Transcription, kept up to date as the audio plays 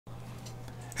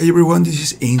Hey everyone, this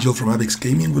is Angel from Apex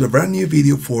Gaming with a brand new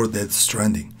video for Death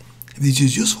Stranding. If this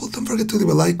is useful, don't forget to leave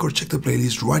a like or check the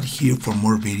playlist right here for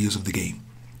more videos of the game.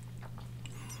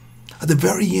 At the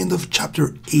very end of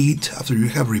chapter 8, after you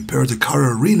have repaired the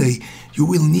Chiral Relay, you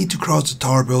will need to cross the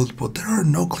tower belt, but there are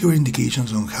no clear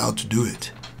indications on how to do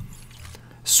it.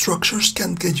 Structures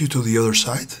can't get you to the other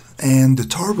side, and the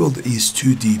tower belt is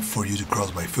too deep for you to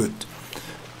cross by foot.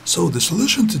 So the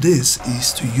solution to this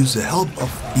is to use the help of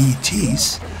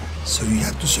BTs, so you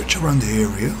have to search around the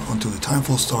area until the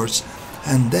timefall starts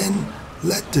and then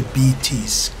let the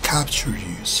BTs capture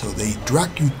you, so they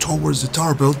drag you towards the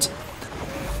tower belt.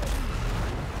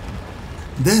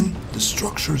 Then the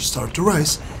structures start to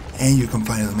rise and you can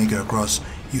finally make it across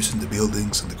using the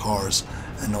buildings and the cars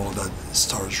and all that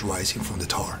starts rising from the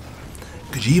tower.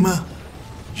 Kojima,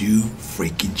 you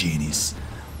freaking genius.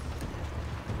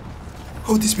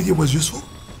 Hope this video was useful.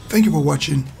 Thank you for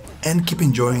watching and keep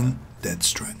enjoying Death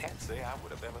Stranding. Can't say I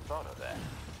would have ever thought of that.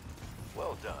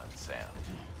 Well done, Sam.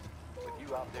 With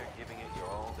you out there giving it your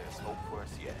all, there's hope for us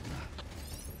yet.